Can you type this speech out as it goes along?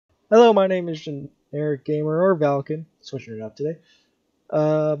Hello, my name is Generic Gamer or Valken, switching it up today.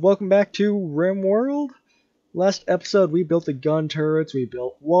 Welcome back to Rimworld. Last episode we built the gun turrets, we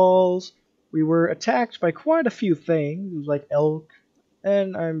built walls, we were attacked by quite a few things. It was like elk,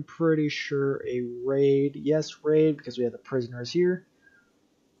 and I'm pretty sure a raid. Yes, raid, because we have the prisoners here.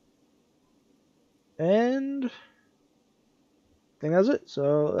 And I think that's it,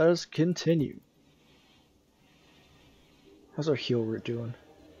 so let us continue. How's our heal route doing?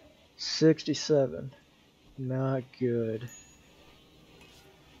 67. Not good.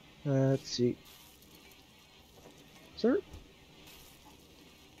 Let's see. Sir?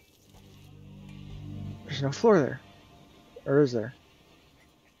 There's no floor there. Or is there?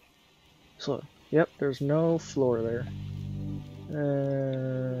 Slow. Yep, there's no floor there.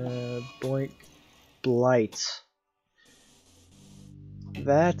 Boink. Blight.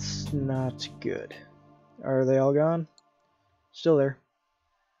 That's not good. Are they all gone? Still there.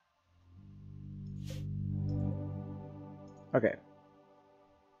 Okay.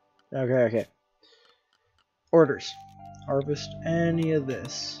 Okay. Orders. Harvest any of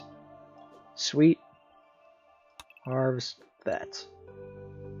this. Sweet. Harvest that.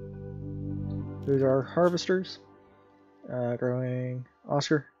 Who's our harvesters? Growing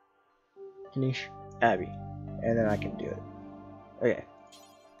Oscar, Kanish, Abby. And then I can do it. Okay.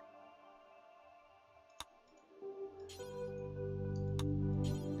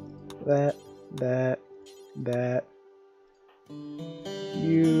 That.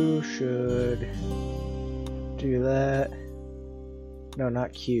 You should do that. No,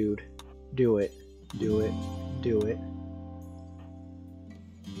 not queued. Do it. 1,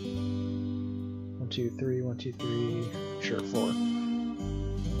 2, 3, 1, 2, 3. Sure, 4.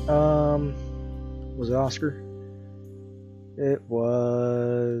 Was it Oscar? It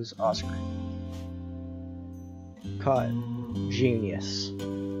was Oscar. Cotton. Genius.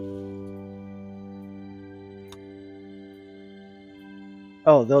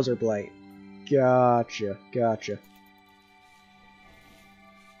 Oh, those are blight. Gotcha.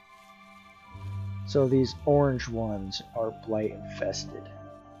 So these orange ones are blight infested.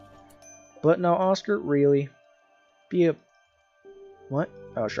 But no, Oscar, really? Be a... What?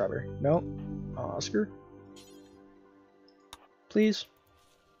 Oh, strawberry. No. Oscar? Please?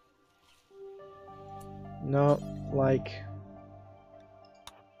 No, like...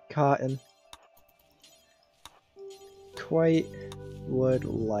 Cotton. Quite would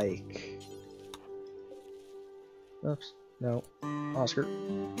like... Oops. No. Oscar.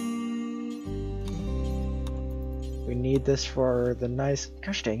 We need this for the nice...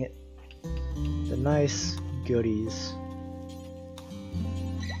 Gosh dang it. The nice goodies.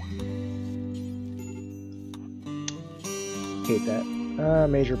 Hate that.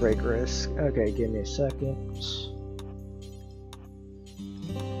 Major break risk. Okay, give me a second.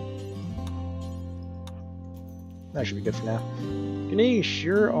 That should be good for now. Ganesh,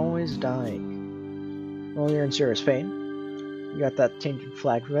 you're always dying. Well, you're in serious pain. You got that tainted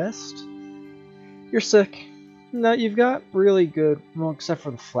flag vest. You're sick. No, you've got really good, well, except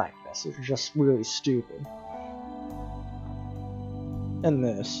for the flag vest. You're just really stupid. And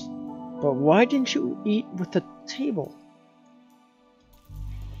this. But why didn't you eat with the table?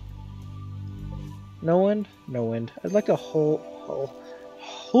 No wind? No wind. I'd like to haul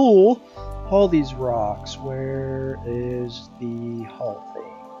these rocks. Where is the haul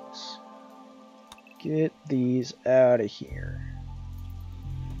things? Get these out of here.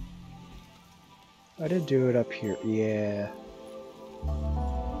 I did do it up here. Yeah.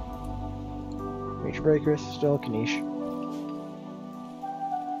 Major breakers, still Kanish.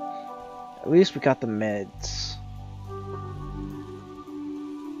 At least we got the meds.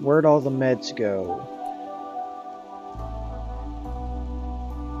 Where'd all the meds go?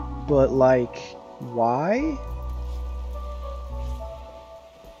 But like, why?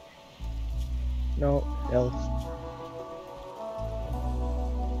 No, elf.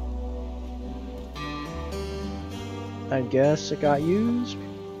 I guess it got used.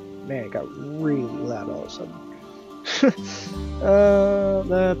 Man, it got really loud all of a sudden.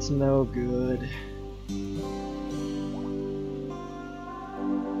 That's no good.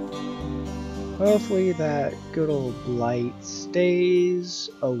 Hopefully that good old blight stays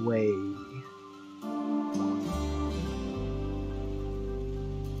away.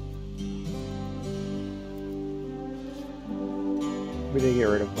 We did get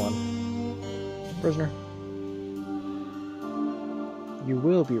rid of one. Prisoner. You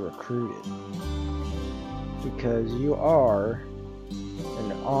will be recruited because you are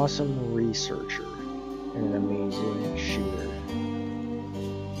an awesome researcher and an amazing shooter.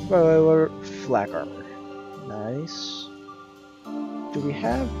 By the way, flak armor. Nice. Do we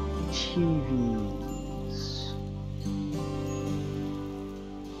have TVs.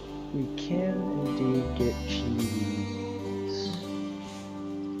 We can indeed get TVs.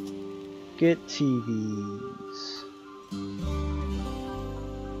 Get TVs.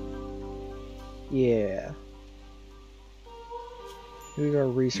 Yeah. Who are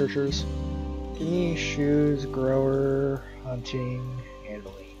researchers? Give me shoes, grower, hunting,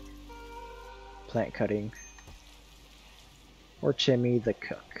 handling, plant cutting, or Timmy the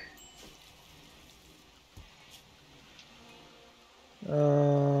cook.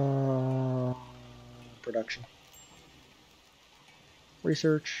 Production.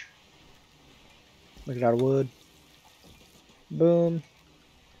 Research. Make it out of wood. Boom.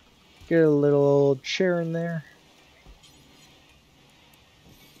 Get a little old chair in there.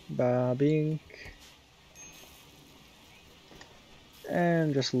 Bob ink.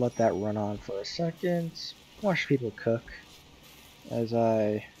 And just let that run on for a second. Watch people cook as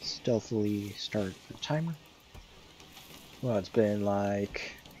I stealthily start the timer. Well, it's been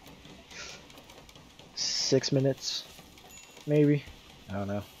like 6 minutes, maybe. I don't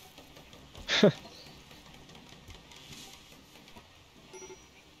know.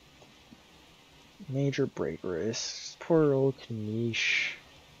 Major break risk. Poor old Kanish.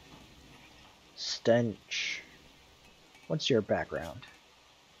 Stench. What's your background?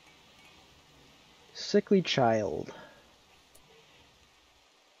 Sickly child.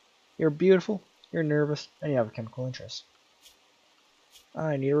 You're beautiful, you're nervous, and you have a chemical interest.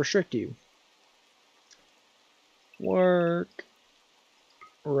 I need to restrict you. Work.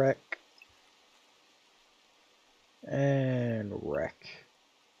 Wreck. And wreck.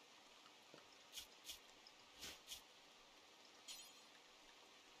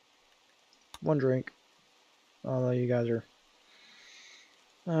 One drink. Although you guys are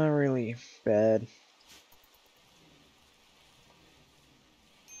not really bad.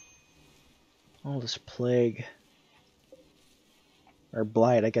 Oh, this plague. Or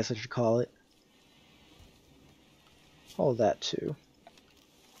blight, I guess I should call it. All that too.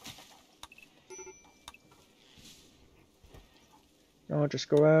 I'll just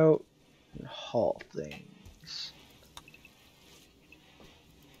go out and haul things.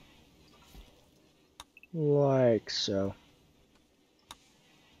 Like so.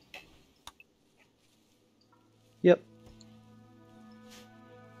 Yep.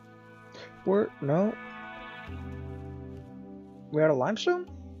 No. We out of limestone?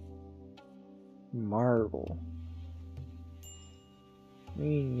 Marble.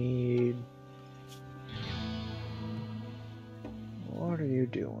 We need... What are you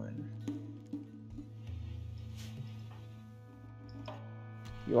doing?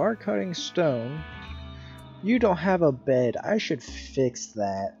 You are cutting stone. You don't have a bed. I should fix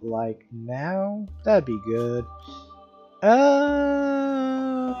that. Like now? That'd be good.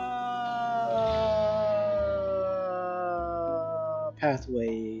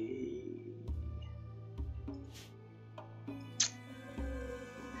 Pathway.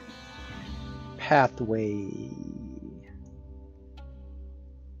 Pathway.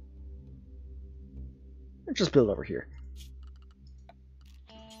 Let's just build over here.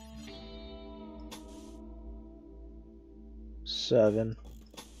 Seven.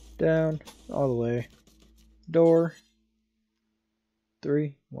 Down. All the way. Door.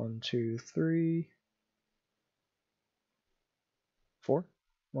 3. 1, 2, 3. 4.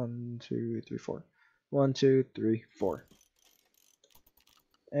 1, 2, 3, 4. 1, 2, 3, 4.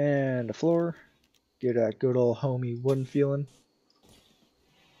 And a floor. Get that good old homey wooden feeling.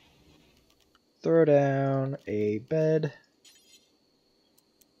 Throw down a bed.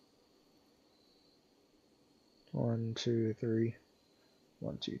 1, 2, 3.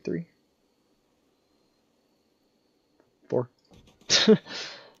 1, 2, 3. 4.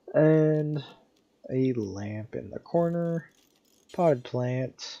 And a lamp in the corner. Potted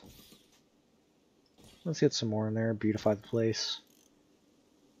plant. Let's get some more in there. Beautify the place.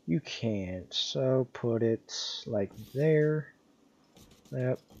 You can't, so put it like there.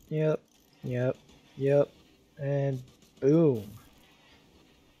 Yep, yep, yep, yep, and boom.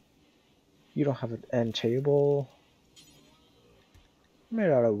 You don't have an end table.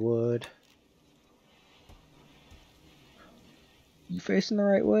 Made out of wood. You facing the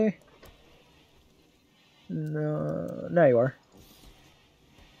right way? No, now you are.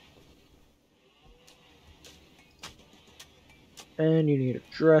 And you need a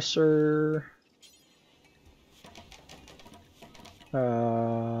dresser.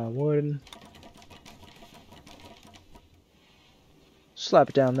 Wooden. Slap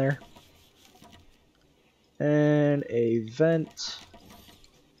it down there. And a vent.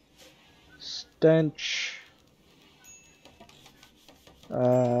 Stench.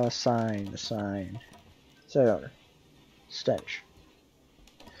 Sign. Site owner. Stench.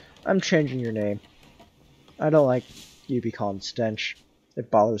 I'm changing your name. I don't like you be called Stench. It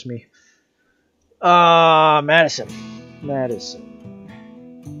bothers me. Madison.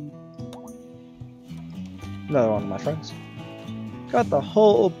 Another one of my friends. Got the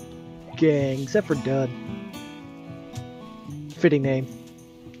whole gang, except for Dud. Fitting name.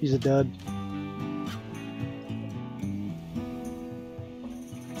 He's a dud.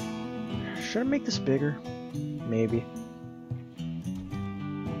 Should I make this bigger? Maybe.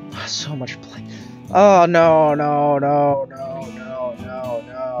 So much play. Oh, no.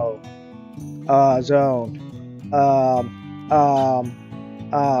 Zone.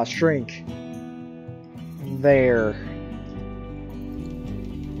 Shrink. There.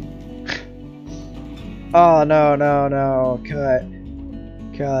 Oh, no.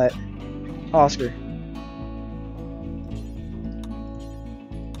 Cut. Oscar.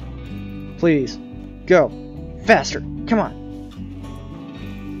 Please. Go. Faster. Come on.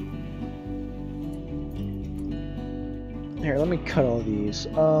 Here, let me cut all these.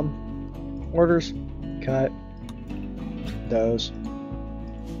 Orders. Cut. Those.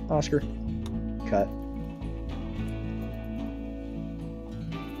 Oscar. Cut.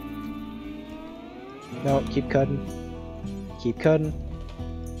 No, keep cutting.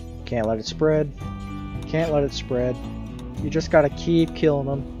 Can't let it spread. You just gotta keep killing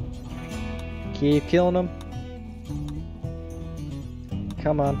them.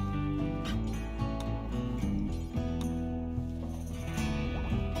 Come on.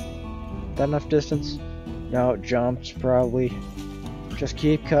 That enough distance? No, it jumps probably. Just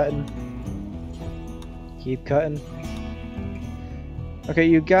keep cutting. Okay,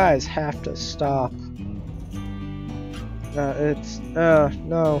 you guys have to stop.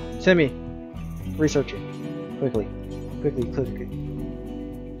 No. Timmy. Researching. Quickly.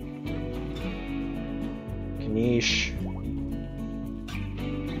 Kanish.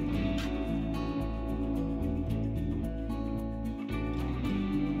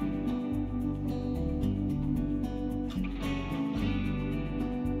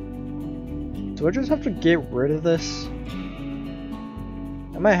 Do I just have to get rid of this?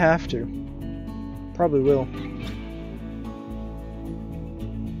 I might have to. Probably will.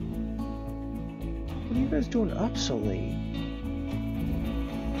 What are you guys doing up so late?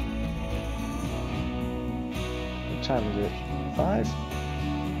 What time is it? 5?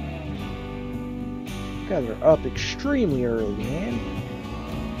 You guys are up extremely early, man.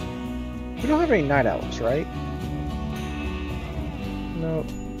 We don't have any night owls, right? No.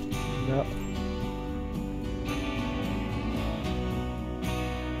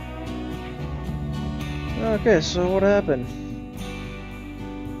 Okay, so what happened?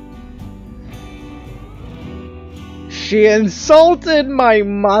 She insulted my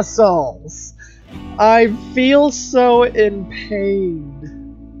muscles! I feel so in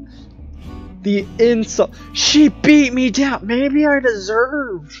pain. The insult. She beat me down! Maybe I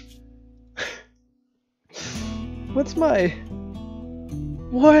deserve. What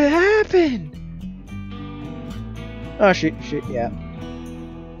happened? Oh, yeah.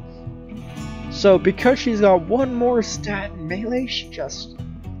 So, because she's got one more stat in melee, she just...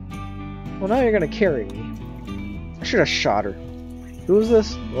 Well, now you're gonna carry me. I should have shot her. Who is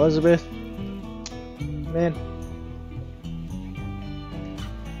this? Elizabeth? Man.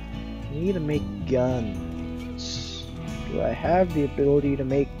 I need to make guns. Do I have the ability to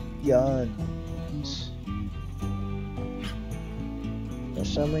make guns?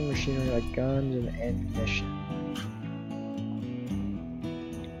 Assembling machinery like guns and ammunition.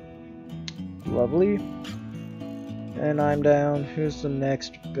 Lovely. And I'm down. Who's the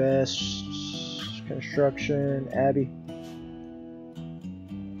next best? Construction. Abby.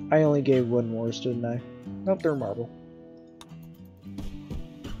 I only gave one more, didn't I? Nope, they're marble.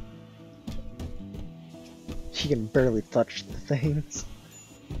 She can barely touch the things.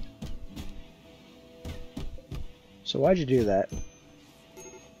 So why'd you do that?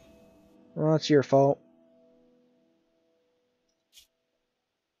 Well, it's your fault.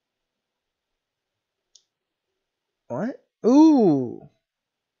 What? Ooh!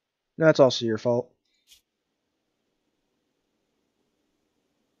 No, that's also your fault.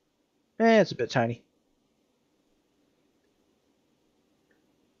 It's a bit tiny.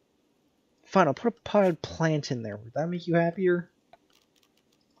 Fine, I'll put a potted plant in there. Would that make you happier?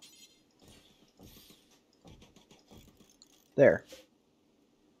 There.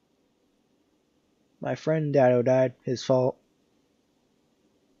 My friend Dado died. His fault.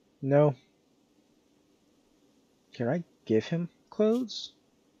 No. Can I give him clothes?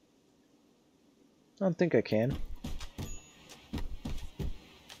 I don't think I can.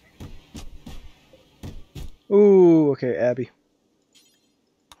 Ooh, okay, Abby.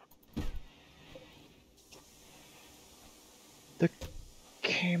 The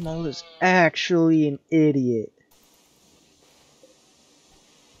camel is actually an idiot.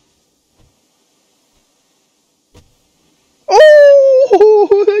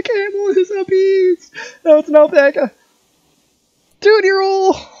 Oh, the camel is a beast. No, it's an alpaca.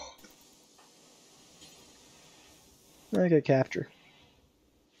 2-year-old. I get capture.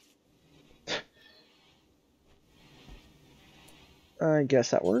 I guess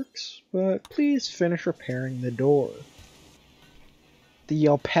that works, but please finish repairing the door. The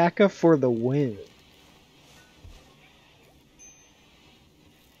alpaca for the win.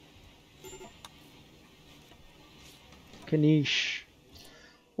 Kanish.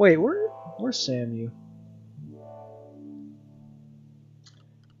 Wait, where's Samu?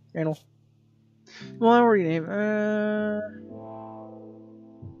 Animal. Well, I already named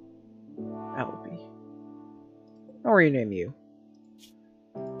Appleby. I already named you.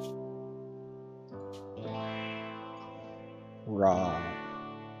 Rob.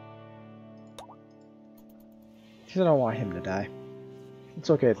 Because I don't want him to die. It's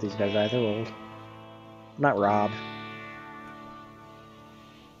okay if these guys die, they're old. Not Rob.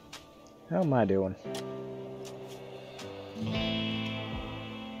 How am I doing?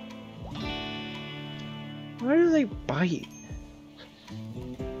 Why do they bite?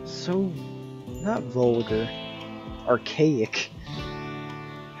 So, not vulgar. Archaic.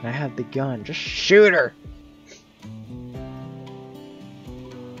 And I have the gun. Just shoot her!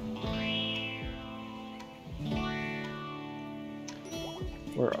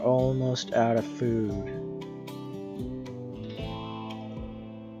 We're almost out of food.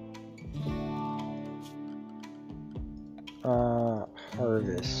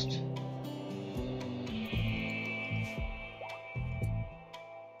 Harvest.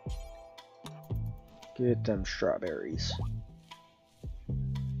 Get them strawberries.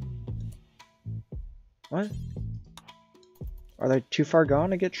 What? Are they too far gone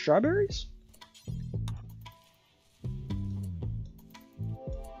to get strawberries?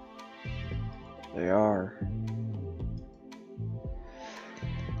 They are.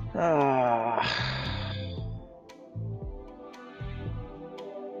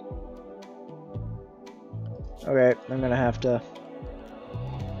 Okay, I'm gonna have to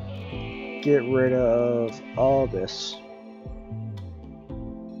get rid of all this.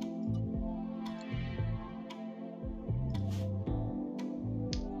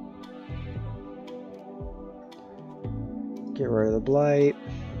 Get rid of the blight.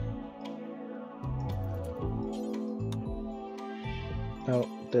 Oh,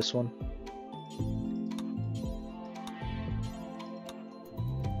 this one.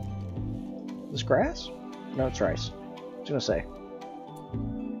 This grass? No, it's rice. I was gonna say.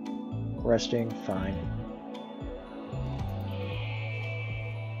 Resting, fine.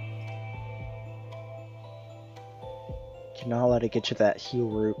 Cannot let it get you that heal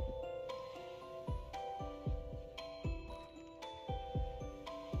root.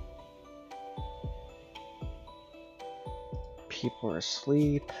 People are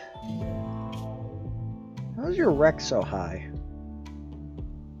asleep. How's your rec so high?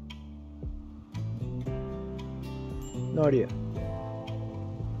 No idea.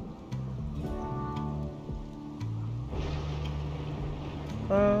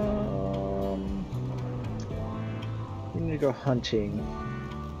 We need to go hunting.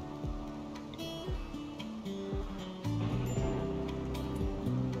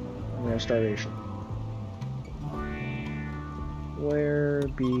 I'm gonna starvation. Where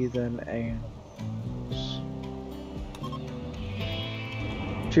be them animals?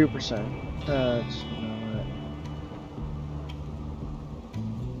 2%. That's not.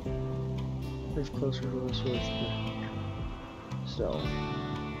 It's closer to us with the so.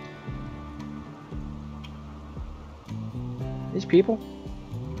 These people?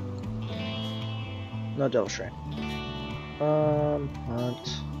 No devil strain. Hunt.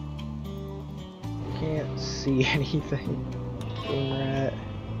 Can't see anything. Boom rat.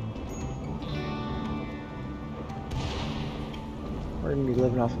 We're gonna be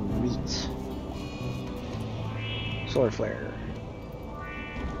living off of meat. Solar flare.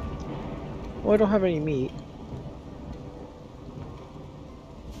 Well, I don't have any meat.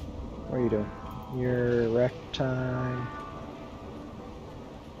 What are you doing? Your rec time.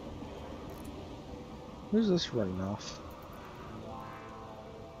 Who's this running off?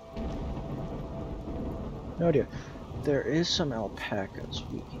 No idea. There is some alpacas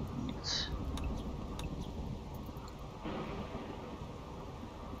we can eat.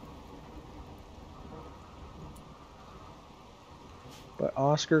 But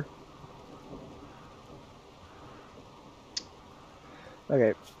Oscar,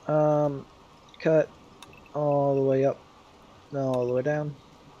 Okay, cut all the way up. No, all the way down.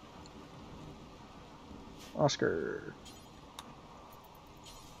 Oscar.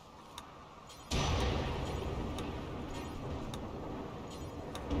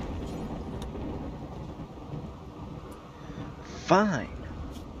 Fine.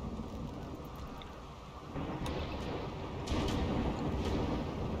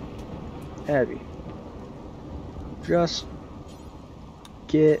 Abby. Just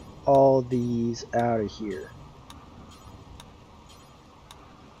get all these out of here.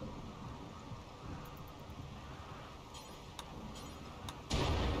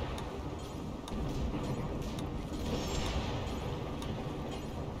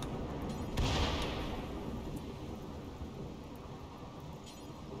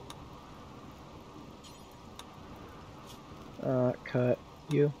 Cut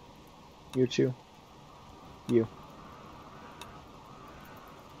you. You too. You.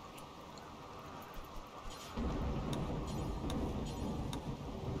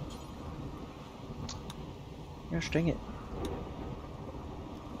 Gosh dang it.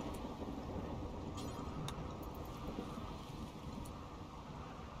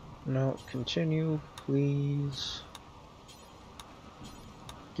 No, continue, please.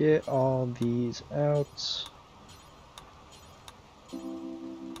 Get all these out.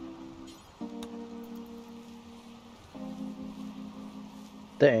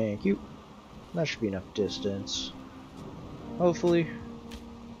 Thank you. That should be enough distance. Hopefully.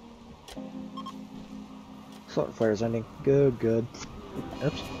 Float flare's ending. Good, good.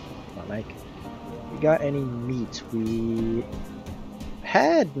 Oops. Not Mike. We got any meat? We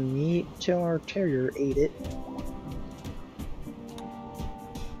had meat till our terrier ate it.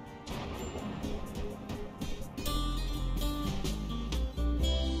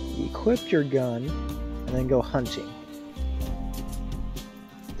 Equip your gun and then go hunting.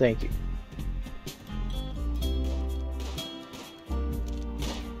 Thank you.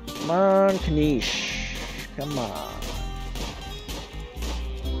 Come on, Kanish. Come on.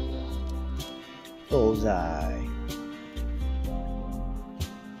 Bullseye.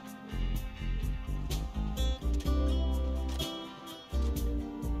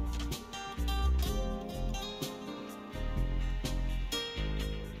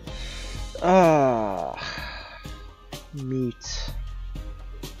 Ah, meat.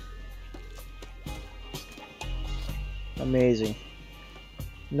 Amazing.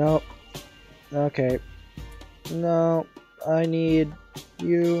 Nope. Okay. No, I need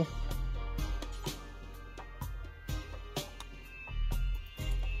you.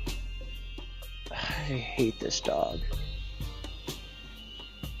 I hate this dog.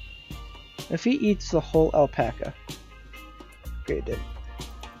 If he eats the whole alpaca. Okay, it did.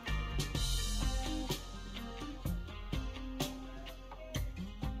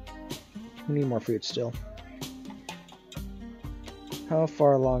 We need more food still. How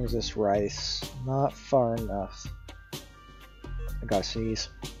far along is this rice? Not far enough. I gotta sneeze.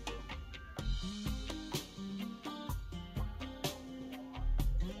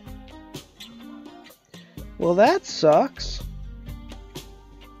 Well, that sucks.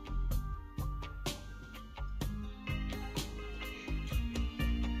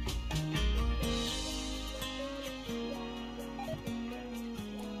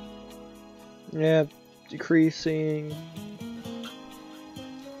 Yeah, decreasing.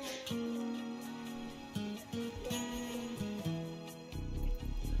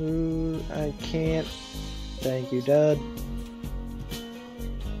 I can't. Thank you, Dad.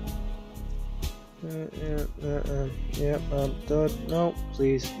 Yep, Dad, no,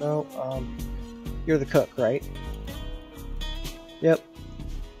 please, no, you're the cook, right? Yep.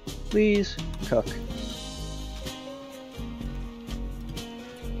 Please, cook.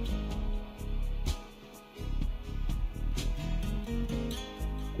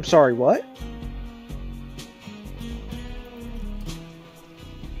 I'm sorry, what?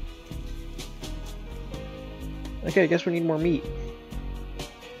 Okay, I guess we need more meat.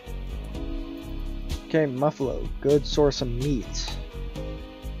 Okay, Muffalo, good source of meat.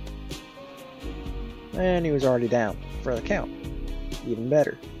 And he was already down for the count. Even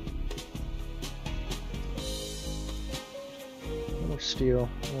better. More steel,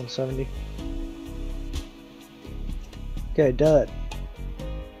 170. Okay, Dud.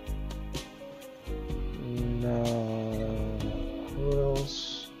 No. Who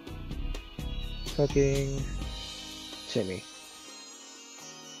else? Cooking. Timmy.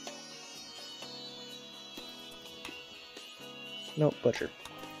 Nope, Butcher.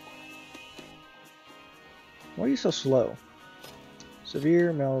 Why are you so slow?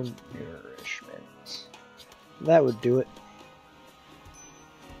 Severe malnourishment. That would do it.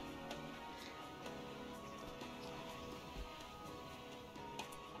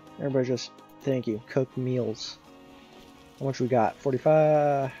 Everybody just, thank you, cook meals. How much we got?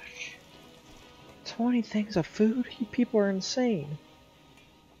 45. 20 things of food? You people are insane.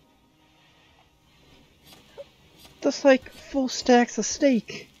 That's like full stacks of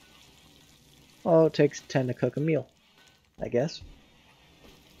steak. Oh, it takes 10 to cook a meal, I guess.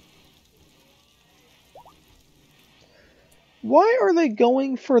 Why are they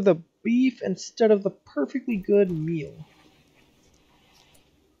going for the beef instead of the perfectly good meal?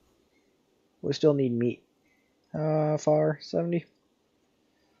 We still need meat. Far 70.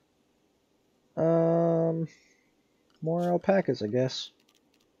 More alpacas, I guess.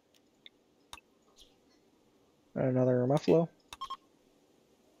 Another muffalo.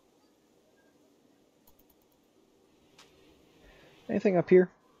 Anything up here?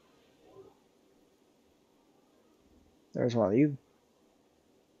 There's one of you.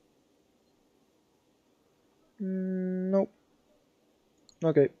 Nope.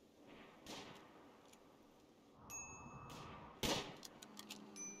 Okay.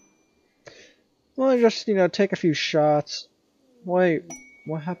 Well, just, take a few shots. Wait,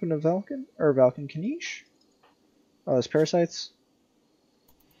 what happened to Valken? Or Valken Kanish? Oh, those parasites?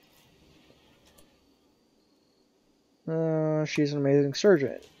 She's an amazing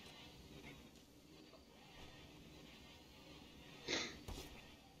surgeon.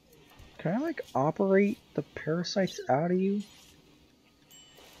 Can I, like, operate the parasites out of you?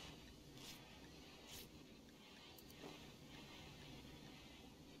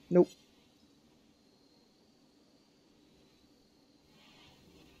 Nope.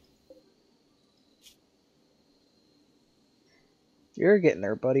 You're getting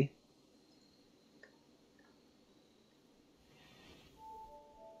there, buddy.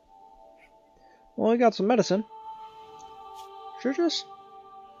 Well, we got some medicine. Should just...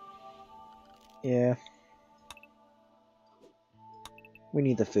 Yeah. We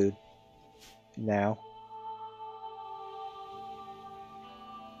need the food. Now.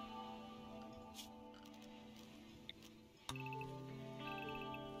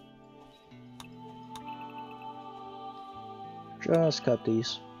 Just cut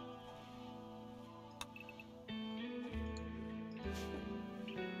these.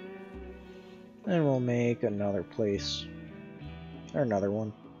 And we'll make another place. Or another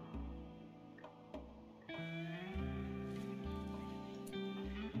one.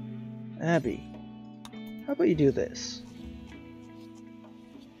 Abby, how about you do this?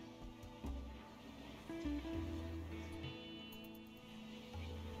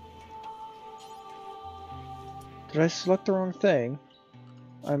 Did I select the wrong thing?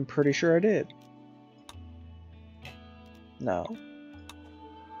 I'm pretty sure I did. No.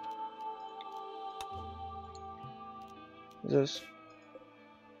 Is this...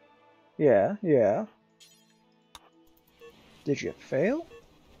 Yeah, yeah. Did you fail?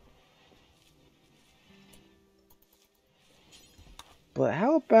 But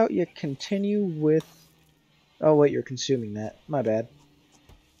how about you continue with... Oh wait, you're consuming that. My bad.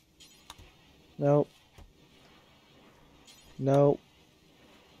 Nope. Nope.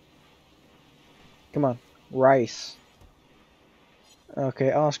 Come on. Rice.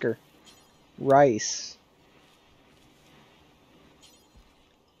 Okay, Oscar. Rice.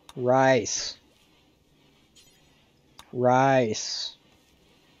 Rice. Rice.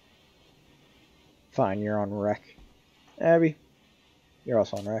 Fine, you're on rec. Abby, you're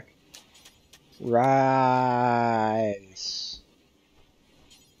also on rec. Rice.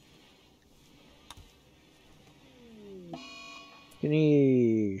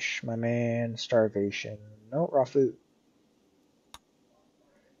 Ganesh, my man, starvation. No, raw food.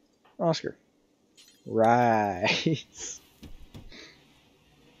 Oscar. Rice.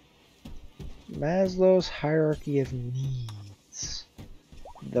 Maslow's hierarchy of needs.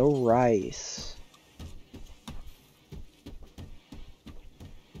 The rice.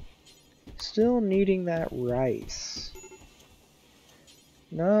 Still needing that rice.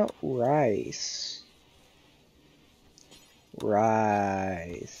 No, rice.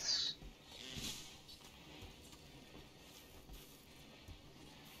 Rice.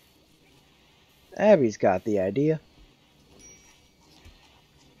 Abby's got the idea.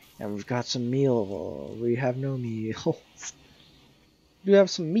 And we've got some meal. We have no meals. We have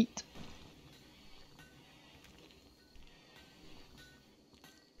some meat.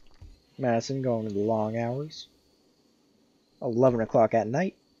 Madison going to the long hours. 11 o'clock at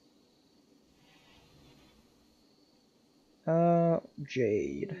night.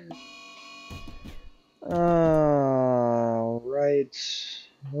 Jade. Right.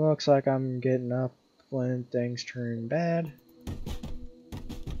 Looks like I'm getting up when things turn bad.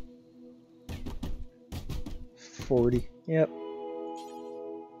 40. Yep.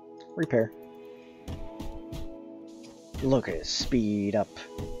 Repair. Look at his speed up.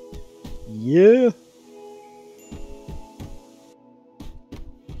 Yeah.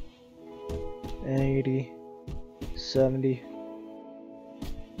 80. 70.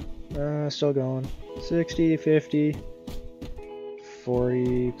 Still going. 60, 50.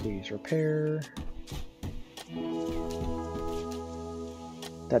 40. Please repair.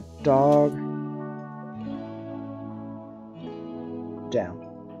 That dog. Down.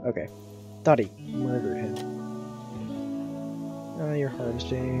 Okay. Thought he murdered him. You're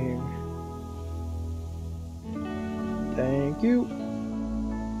harvesting. Thank you.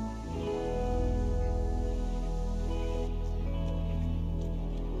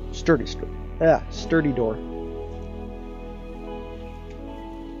 Sturdy door.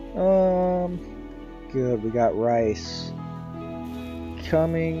 Good, we got rice.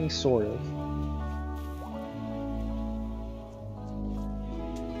 Coming, sort of.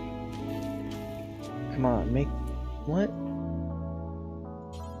 Come on, make... What?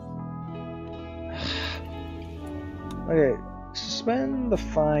 Okay, suspend the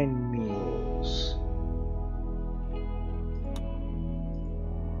fine meals.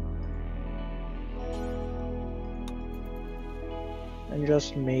 And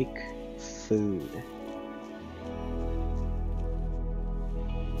just make food.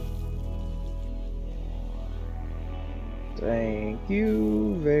 Thank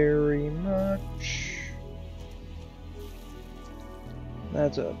you very much.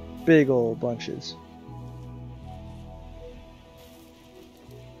 That's a big old bunches.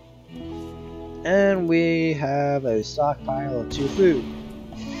 And we have a stockpile of 2 food.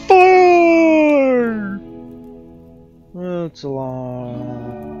 Fire! That's a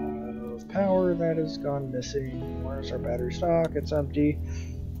lot of power that has gone missing. Where's our battery stock? It's empty.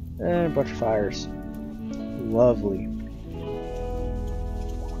 And a bunch of fires. Lovely.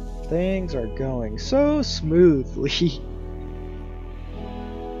 Things are going so smoothly.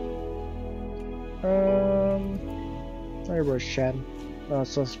 Everybody's chatting.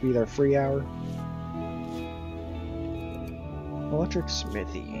 It's supposed to be their free hour. Electric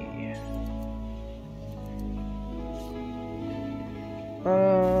smithy.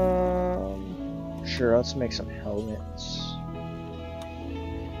 Sure, let's make some helmets.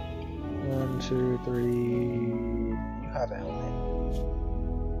 1, 2, 3. You have a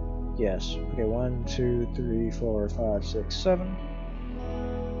helmet. Yes. Okay, 1, 2, 3, 4, 5, 6, 7.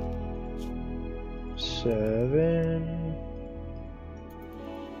 7.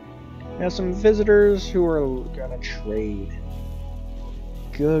 Now some visitors who are gonna trade.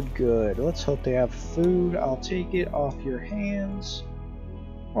 Good, good. Let's hope they have food. I'll take it off your hands.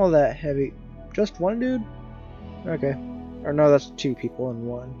 All that heavy. Just one dude? Okay. Or no, that's 2 people in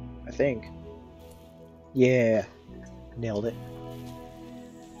one, I think. Yeah. Nailed it.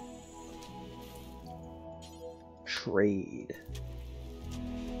 Trade.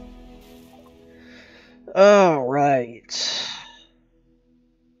 Alright.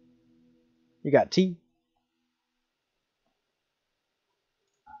 You got tea?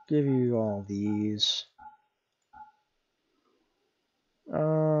 Give you all these.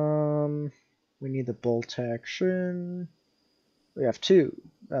 We need the bolt action. We have 2.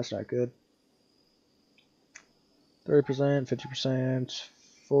 That's not good. 30%, 50%,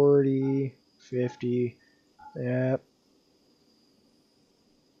 40, 50. Yep.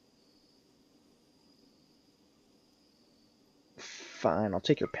 Fine, I'll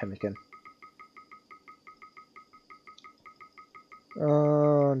take your pemmican.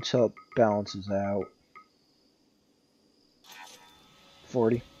 Until it balances out.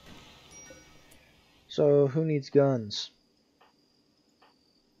 40. So, who needs guns?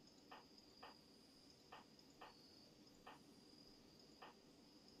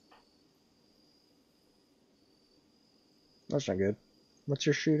 That's not good. What's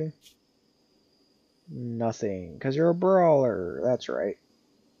your shooting? Nothing, because you're a brawler. That's right.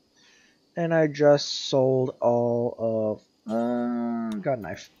 And I just sold all of... got a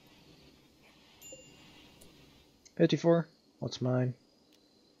knife. 54. What's mine?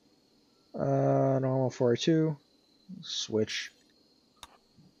 Normal 42. Switch.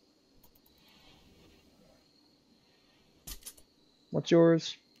 What's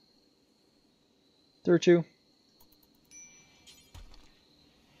yours? 32.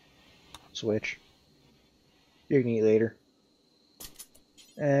 Switch. You can eat later.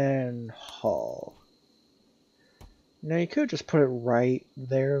 And haul. Now you could just put it right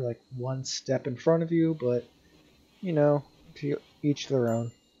there, like one step in front of you, but you know, to each their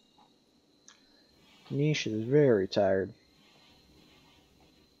own. Niche is very tired.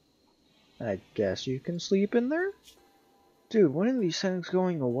 I guess you can sleep in there? Dude, when are these things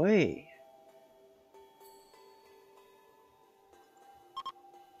going away?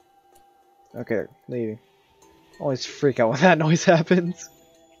 Okay, leaving. Always freak out when that noise happens.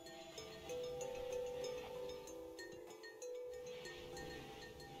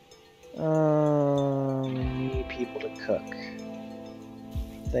 Need people to cook.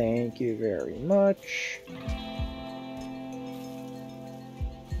 Thank you very much.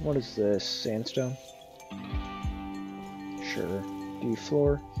 What is this? Sandstone? Sure. D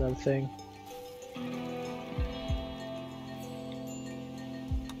floor? Is that a thing?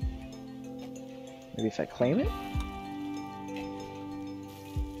 Maybe if I claim it?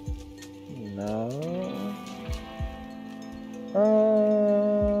 No.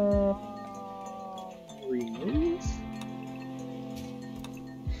 Remove?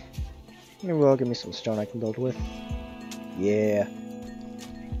 Maybe well, give me some stone I can build with. Yeah.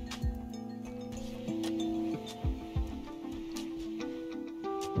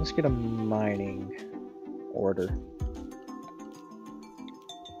 Let's get a mining order.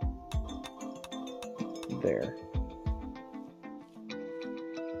 There.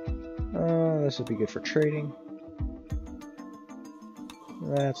 This would be good for trading.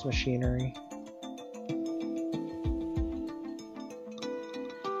 That's machinery.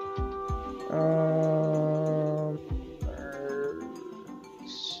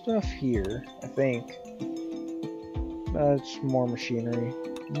 There's stuff here, I think. That's more machinery.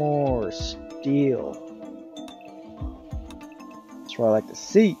 More steel. That's what I like to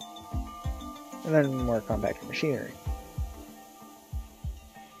see. And then more compact machinery.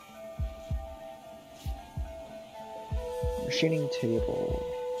 Machining table.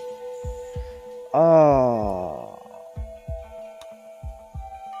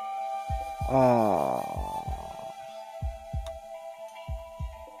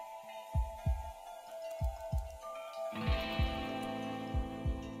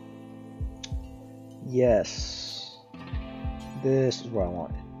 Yes. This is what I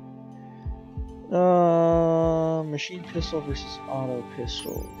want. Machine pistol versus auto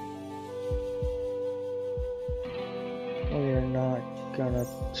pistol. Well, you're not gonna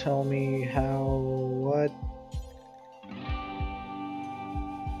tell me how, what?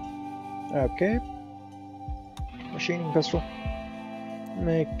 Okay. Machining pistol.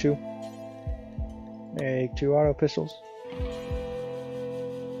 Make two. Make two auto pistols.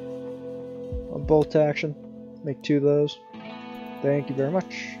 A bolt action. Make two of those. Thank you very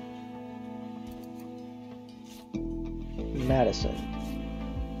much. Madison.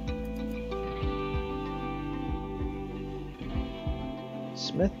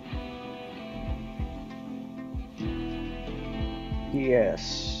 Smith?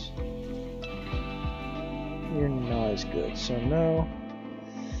 Yes. You're not as good, so no.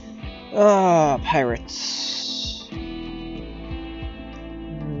 Pirates.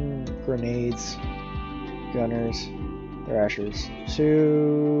 Grenades. Gunners. Thrashers.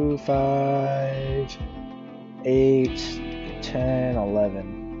 2, 5, 8, 10,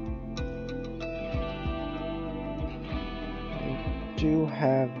 11. Do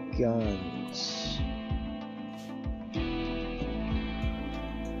have guns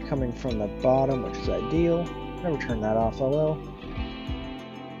coming from the bottom, which is ideal. Never turn that off, although.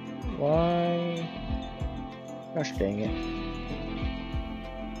 Why? Gosh dang it.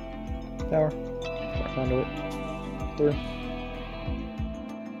 Tower. Conduit. Through.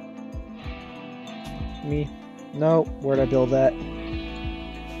 Me. No. Where'd I build that?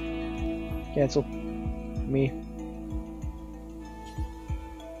 Cancel. Me.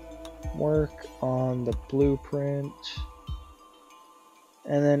 Work on the blueprint,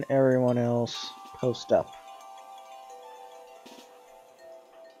 and then everyone else post up.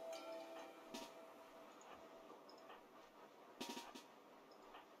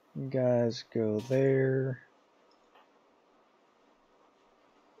 You guys go there.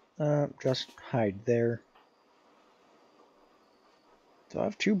 Just hide there. Do I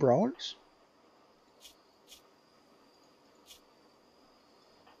have two brawlers?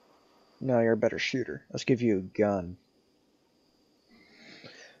 No, you're a better shooter. Let's give you a gun.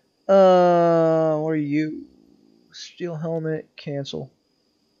 What are you? Steel helmet, cancel.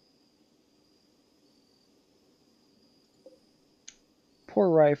 Poor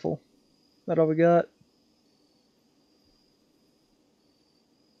rifle. That all we got?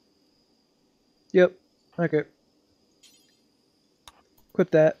 Yep. Okay.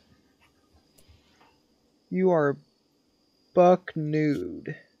 Quit that. You are buck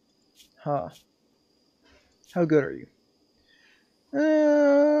nude. Huh. How good are you?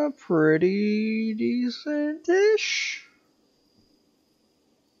 Pretty decent-ish.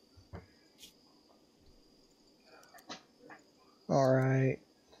 Alright.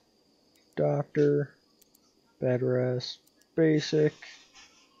 Doctor. Bed rest. Basic.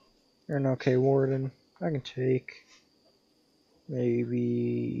 You're an okay warden. I can take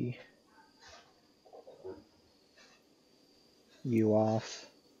maybe you off.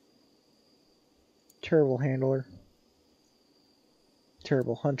 Terrible handler.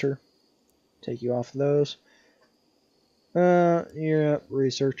 Terrible hunter. Take you off of those. Yeah,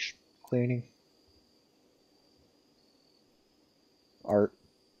 research, cleaning, art.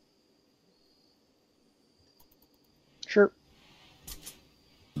 Sure.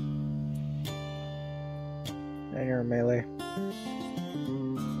 And you're a melee.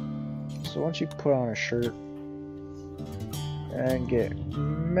 So once you put on a shirt and get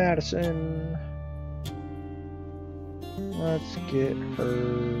Madison, let's get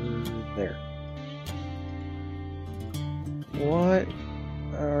her there. What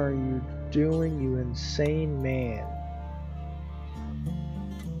are you doing, you insane man?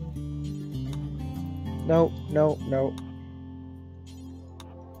 No, no, no.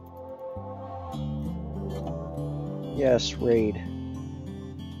 Yes, raid.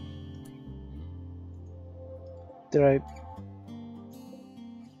 Did I...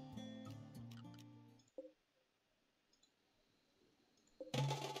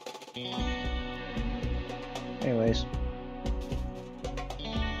 Anyways.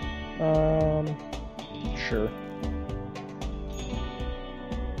 Sure.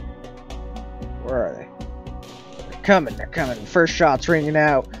 Where are they? They're coming, they're coming. First shot's ringing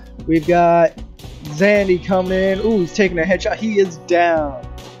out. We've got Zandy coming in. Ooh, he's taking a headshot. He is down.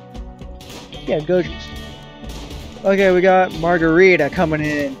 Yeah, Gojis. Okay, we got Margarita coming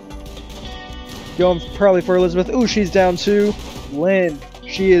in. Going probably for Elizabeth. Ooh, she's down too. Lynn,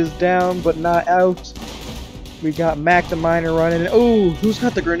 she is down but not out. We got Mac the Miner running. Ooh, who's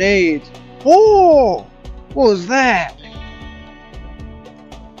got the grenade? Oh! What was that?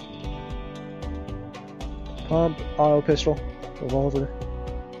 Pump, auto pistol, revolver.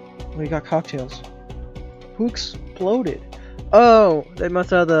 We got cocktails. Who exploded? Oh, they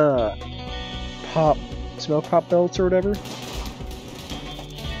must have the smoke pop belts or whatever.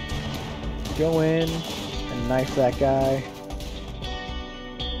 Go in and knife that guy.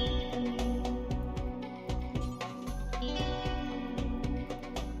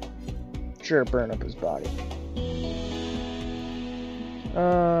 Sure, burn up his body.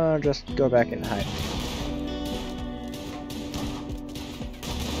 Just go back and hide.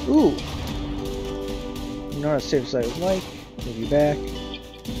 Ooh! You know what a safe side is like. Move you back.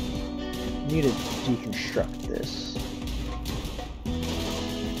 Need to deconstruct this.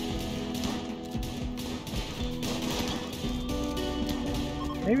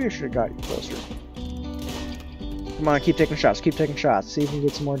 Maybe I should have got you closer. Come on, keep taking shots, keep taking shots. See if we can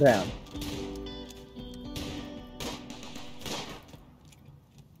get some more down.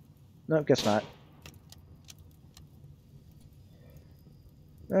 Nope, guess not.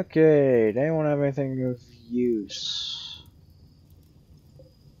 Okay, does anyone have anything of use?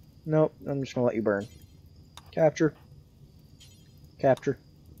 Nope, I'm just gonna let you burn. Capture. Capture.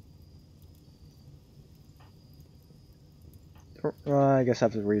 I guess I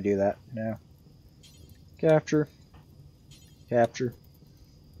have to redo that now. Capture. Capture.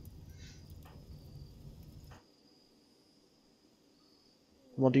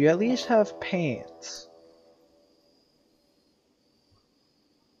 Well, do you at least have pants?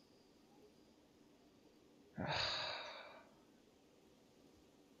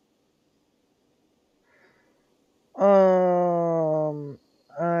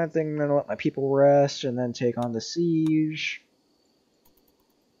 I think I'm gonna let my people rest and then take on the siege.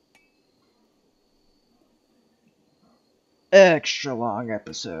 Extra long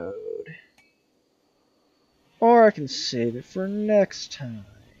episode. Or I can save it for next time.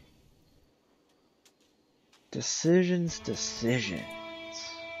 Decisions. I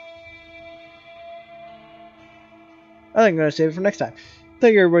think I'm gonna save it for next time.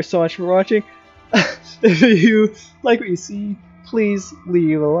 Thank you everybody so much for watching. If you like what you see, please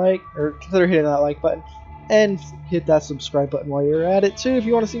leave a like, or consider hitting that like button, and hit that subscribe button while you're at it too if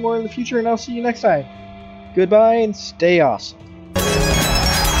you want to see more in the future, and I'll see you next time. Goodbye and stay awesome.